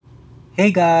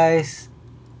Hey guys!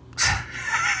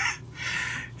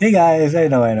 Hey guys, I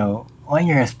know. 1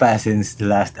 year has passed since the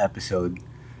last episode.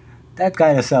 That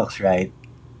kinda sucks, right?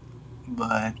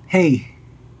 But hey,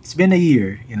 it's been a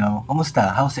year,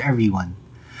 Kamusta? How's everyone?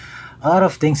 A lot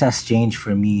of things has changed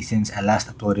for me since I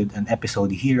last uploaded an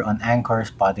episode here on Anchor,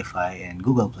 Spotify, and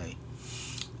Google Play.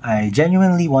 I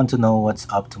genuinely want to know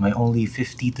what's up to my only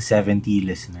 50 to 70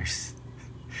 listeners.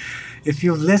 If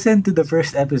you've listened to the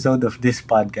first episode of this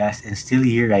podcast and still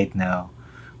here right now,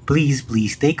 please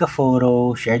take a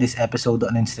photo, share this episode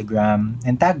on Instagram,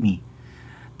 and tag me.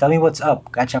 Tell me what's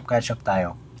up. Catch up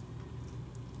tayo.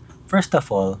 First of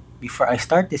all, before I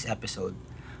start this episode,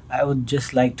 I would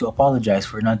just like to apologize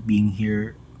for not being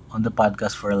here on the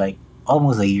podcast for like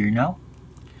almost a year now.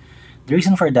 The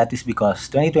reason for that is because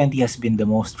 2020 has been the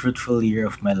most fruitful year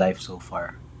of my life so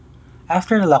far.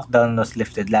 After the lockdown was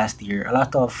lifted last year, a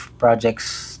lot of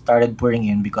projects started pouring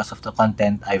in because of the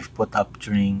content I've put up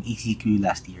during ECQ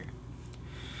last year.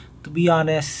 To be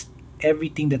honest,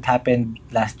 everything that happened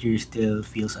last year still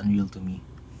feels unreal to me.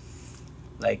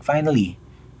 Like, finally,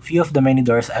 few of the many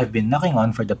doors I've been knocking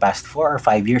on for the past 4 or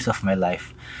 5 years of my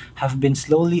life have been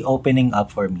slowly opening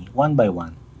up for me, one by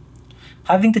one.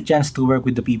 Having the chance to work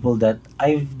with the people that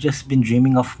I've just been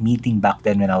dreaming of meeting back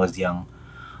then when I was young,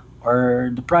 or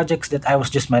the projects that I was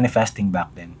just manifesting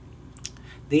back then,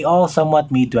 they all somewhat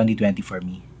made 2020 for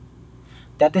me.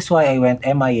 That is why I went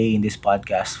MIA in this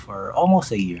podcast for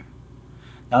almost a year.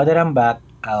 Now that I'm back,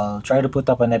 I'll try to put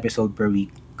up an episode per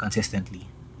week consistently.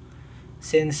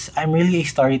 Since I'm really a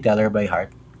storyteller by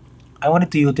heart, I wanted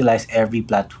to utilize every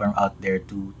platform out there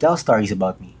to tell stories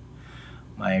about me,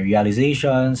 my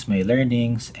realizations, my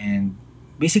learnings, and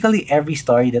basically every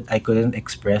story that I couldn't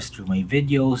express through my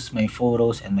videos, my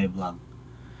photos, and my blog.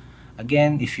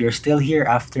 Again, if you're still here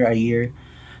after a year,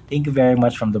 thank you very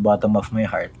much from the bottom of my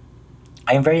heart.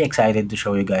 I'm very excited to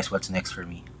show you guys what's next for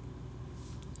me.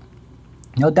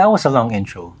 Now, that was a long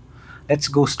intro. Let's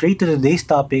go straight to today's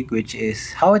topic, which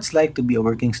is how it's like to be a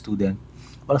working student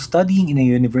while studying in a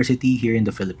university here in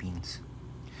the Philippines.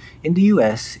 In the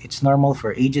US, it's normal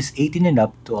for ages 18 and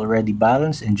up to already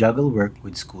balance and juggle work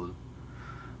with school.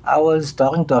 I was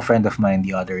talking to a friend of mine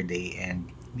the other day,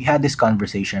 and we had this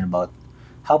conversation about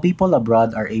how people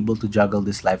abroad are able to juggle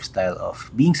this lifestyle of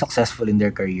being successful in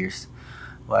their careers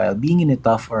while being in a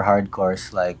tough or hard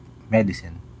course like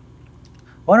medicine.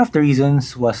 One of the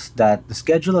reasons was that the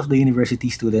schedule of the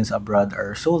university students abroad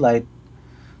are so light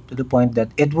to the point that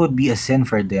it would be a sin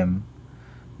for them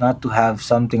not to have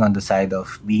something on the side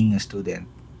of being a student.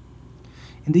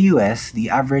 In the US,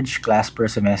 the average class per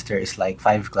semester is like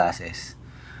 5 classes,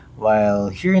 while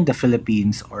here in the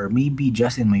Philippines, or maybe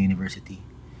just in my university,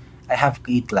 I have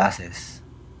 8 classes.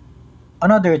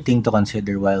 Another thing to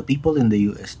consider while people in the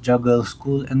US juggle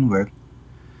school and work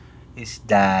is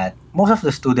that most of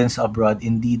the students abroad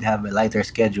indeed have a lighter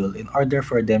schedule in order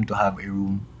for them to have a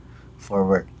room for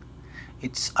work.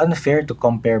 It's unfair to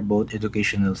compare both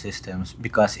educational systems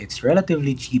because it's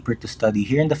relatively cheaper to study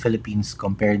here in the Philippines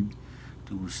compared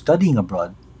to studying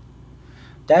abroad.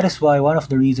 That is why one of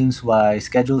the reasons why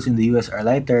schedules in the US are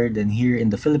lighter than here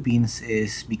in the Philippines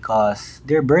is because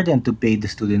they're burdened to pay the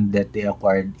student that they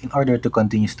acquired in order to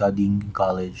continue studying in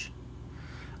college.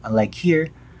 Unlike here,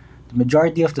 the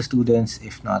majority of the students,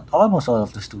 if not almost all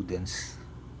of the students,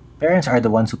 parents are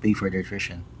the ones who pay for their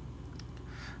tuition,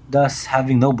 thus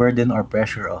having no burden or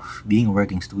pressure of being a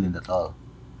working student at all.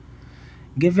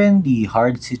 Given the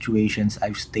hard situations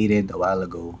I've stated a while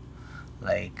ago,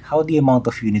 like how the amount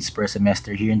of units per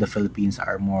semester here in the Philippines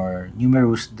are more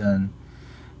numerous than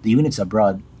the units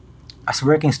abroad, as a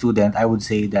working student, I would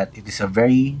say that it is a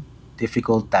very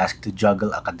difficult task to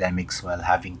juggle academics while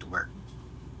having to work.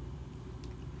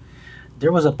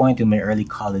 There was a point in my early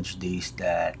college days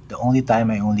that the only time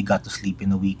I only got to sleep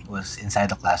in a week was inside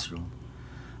the classroom.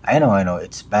 I know,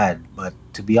 it's bad, but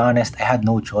to be honest, I had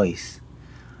no choice.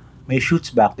 My shoots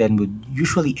back then would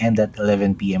usually end at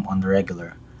 11 p.m. on the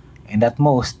regular, and at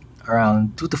most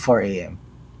around 2 to 4 a.m.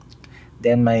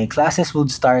 Then my classes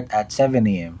would start at 7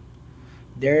 a.m.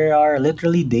 There are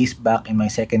literally days back in my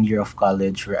second year of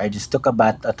college where I just took a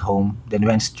bath at home, then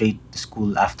went straight to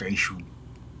school after a shoot.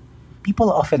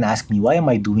 People often ask me why am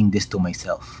I doing this to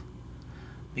myself?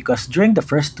 Because during the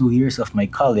first 2 years of my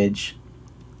college,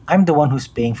 I'm the one who's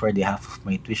paying for the half of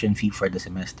my tuition fee for the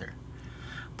semester.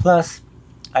 Plus,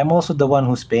 I'm also the one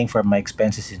who's paying for my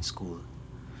expenses in school.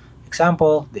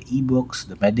 Example, the ebooks,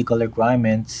 the medical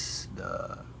requirements,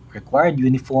 the required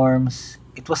uniforms.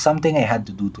 It was something I had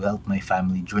to do to help my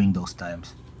family during those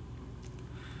times.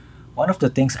 One of the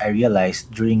things I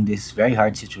realized during this very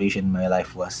hard situation in my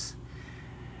life was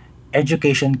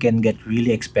Education can get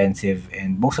really expensive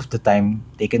and most of the time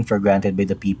taken for granted by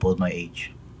the people my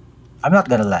age. I'm not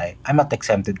gonna lie, I'm not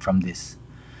exempted from this.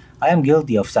 I am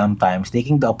guilty of sometimes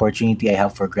taking the opportunity I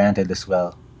have for granted as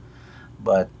well.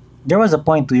 But there was a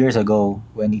point 2 years ago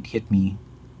when it hit me.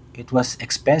 It was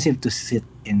expensive to sit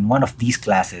in one of these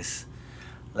classes.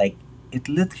 Like, it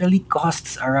literally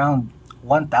costs around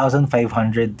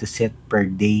 1,500 to sit per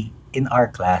day in our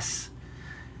class.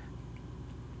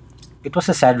 It was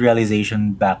a sad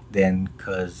realization back then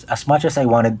because as much as I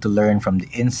wanted to learn from the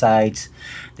insights,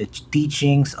 the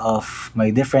teachings of my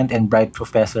different and bright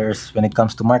professors when it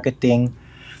comes to marketing,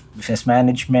 business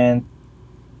management,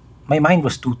 my mind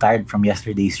was too tired from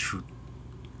yesterday's shoot.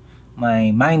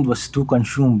 My mind was too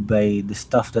consumed by the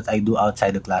stuff that I do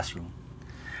outside the classroom.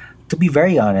 To be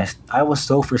very honest, I was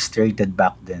so frustrated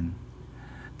back then.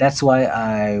 That's why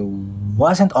I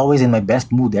wasn't always in my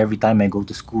best mood every time I go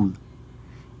to school.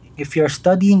 If you're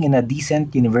studying in a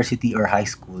decent university or high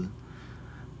school,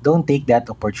 don't take that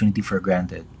opportunity for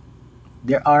granted.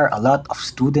 There are a lot of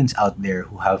students out there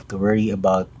who have to worry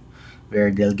about where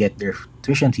they'll get their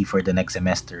tuition fee for the next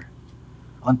semester,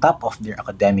 on top of their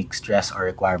academic stress or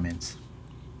requirements.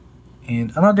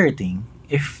 And another thing,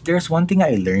 if there's one thing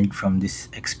I learned from this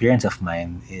experience of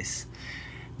mine is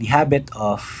the habit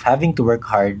of having to work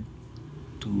hard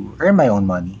to earn my own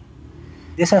money.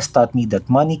 This has taught me that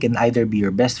money can either be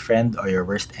your best friend or your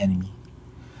worst enemy.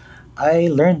 I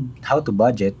learned how to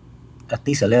budget, at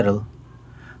least a little.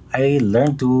 I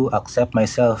learned to accept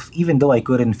myself even though I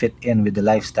couldn't fit in with the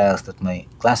lifestyles that my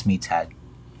classmates had.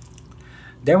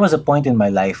 There was a point in my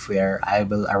life where I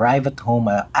will arrive at home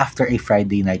after a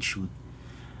Friday night shoot,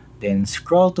 then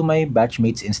scroll to my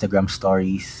batchmates' Instagram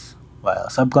stories while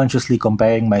subconsciously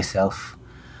comparing myself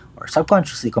or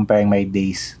subconsciously comparing my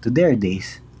days to their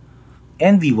days.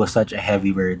 Envy was such a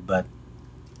heavy word, but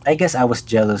I guess I was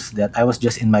jealous that I was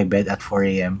just in my bed at 4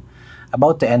 a.m.,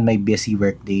 about to end my busy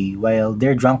workday while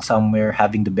they're drunk somewhere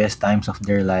having the best times of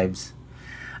their lives.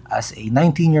 As a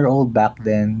 19-year-old back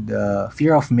then, the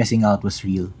fear of missing out was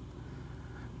real.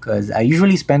 Because I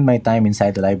usually spend my time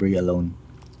inside the library alone,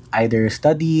 either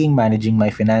studying, managing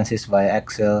my finances via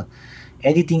Excel,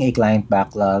 editing a client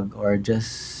backlog, or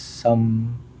just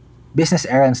some business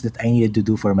errands that I needed to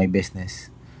do for my business.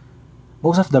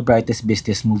 Most of the brightest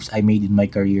business moves I made in my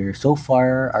career so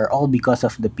far are all because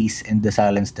of the peace and the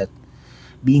silence that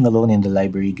being alone in the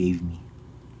library gave me.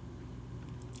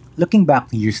 Looking back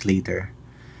years later,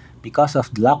 because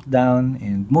of the lockdown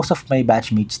and most of my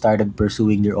batchmates started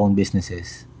pursuing their own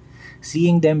businesses,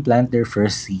 seeing them plant their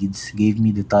first seeds gave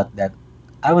me the thought that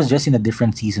I was just in a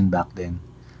different season back then.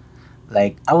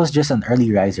 Like, I was just an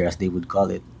early riser, as they would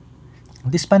call it.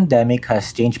 This pandemic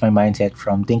has changed my mindset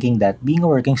from thinking that being a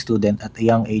working student at a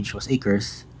young age was a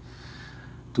curse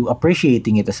to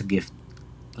appreciating it as a gift,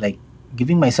 like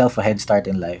giving myself a head start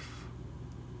in life.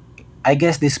 I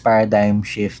guess this paradigm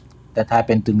shift that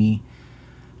happened to me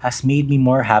has made me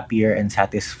more happier and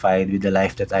satisfied with the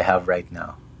life that I have right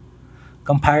now.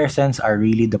 Comparisons are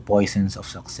really the poisons of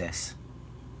success.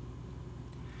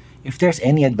 If there's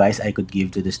any advice I could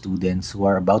give to the students who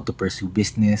are about to pursue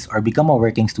business or become a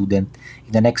working student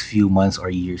in the next few months or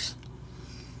years,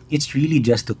 it's really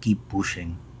just to keep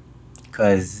pushing.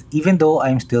 Because even though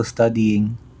I'm still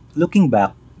studying, looking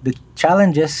back, the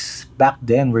challenges back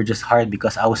then were just hard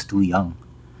because I was too young.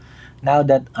 Now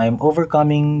that I'm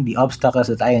overcoming the obstacles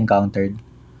that I encountered,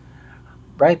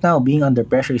 right now being under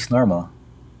pressure is normal.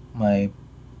 My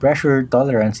pressure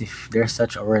tolerance, if there's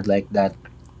such a word like that,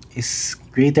 is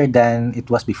greater than it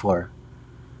was before.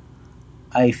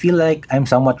 I feel like I'm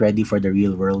somewhat ready for the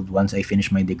real world once I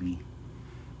finish my degree.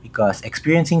 Because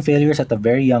experiencing failures at a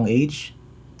very young age,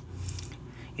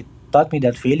 it taught me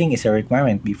that failing is a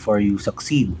requirement before you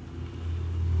succeed.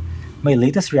 My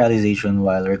latest realization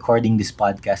while recording this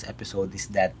podcast episode is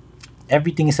that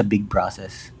everything is a big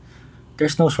process.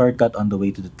 There's no shortcut on the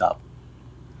way to the top.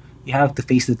 You have to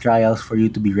face the trials for you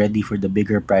to be ready for the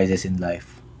bigger prizes in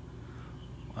life.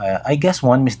 I guess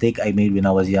one mistake I made when I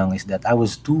was young is that I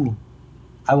was too,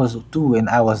 and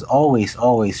I was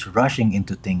always rushing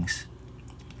into things.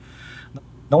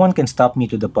 No one can stop me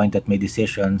to the point that my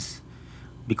decisions,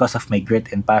 because of my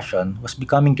grit and passion, was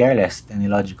becoming careless and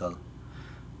illogical.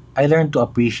 I learned to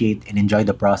appreciate and enjoy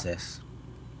the process,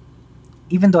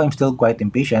 even though I'm still quite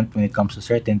impatient when it comes to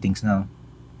certain things now.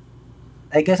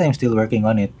 I guess I'm still working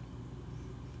on it.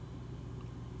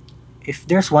 If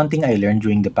there's one thing I learned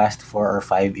during the past 4 or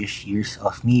 5 ish years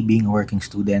of me being a working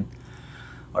student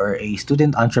or a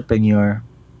student entrepreneur,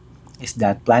 is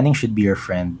that planning should be your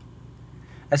friend.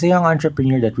 As a young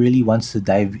entrepreneur that really wants to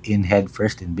dive in head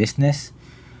first in business,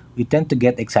 We tend to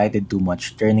get excited too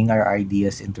much, turning our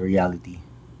ideas into reality.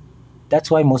 That's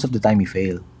why most of the time we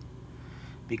fail.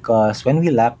 Because when we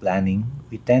lack planning,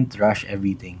 we tend to rush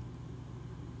everything.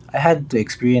 I had to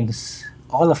experience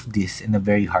all of this in a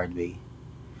very hard way.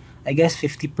 I guess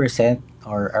 50%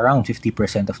 or around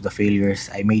 50% of the failures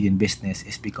I made in business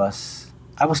is because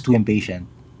I was too impatient.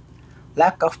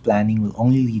 Lack of planning will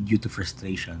only lead you to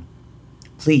frustration.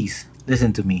 Please,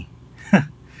 listen to me.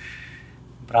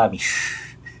 Promise.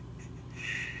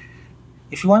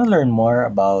 If you want to learn more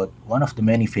about one of the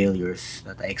many failures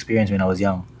that I experienced when I was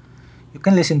young, you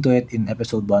can listen to it in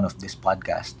episode 1 of this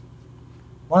podcast.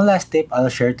 One last tip I'll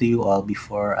share to you all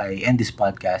before I end this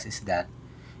podcast is that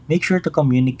make sure to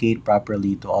communicate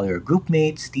properly to all your group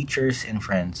mates, teachers, and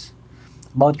friends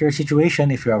about your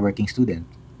situation if you're a working student.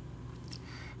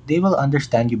 They will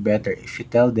understand you better if you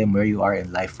tell them where you are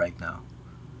in life right now.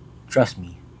 Trust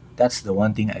me, that's the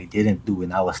one thing I didn't do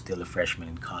when I was still a freshman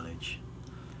in college.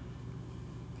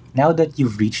 Now that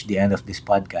you've reached the end of this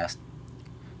podcast,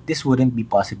 this wouldn't be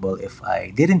possible if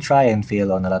I didn't try and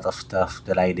fail on a lot of stuff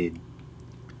that I did.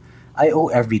 I owe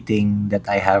everything that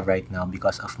I have right now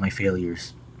because of my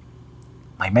failures.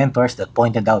 My mentors that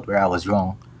pointed out where I was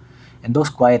wrong, and those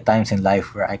quiet times in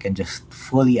life where I can just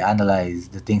fully analyze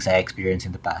the things I experienced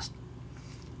in the past.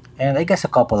 And I guess a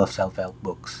couple of self help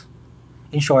books.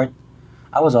 In short,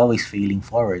 I was always failing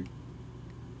forward.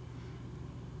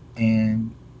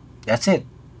 And that's it.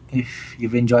 If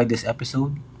you've enjoyed this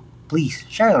episode, please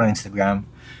share it on Instagram,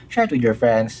 share it with your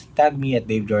friends, tag me at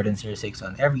DaveJordan06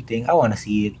 on everything. I want to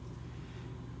see it.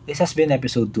 This has been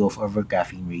episode 2 of Over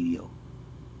Caffeine Radio.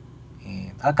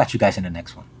 And I'll catch you guys in the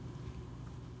next one.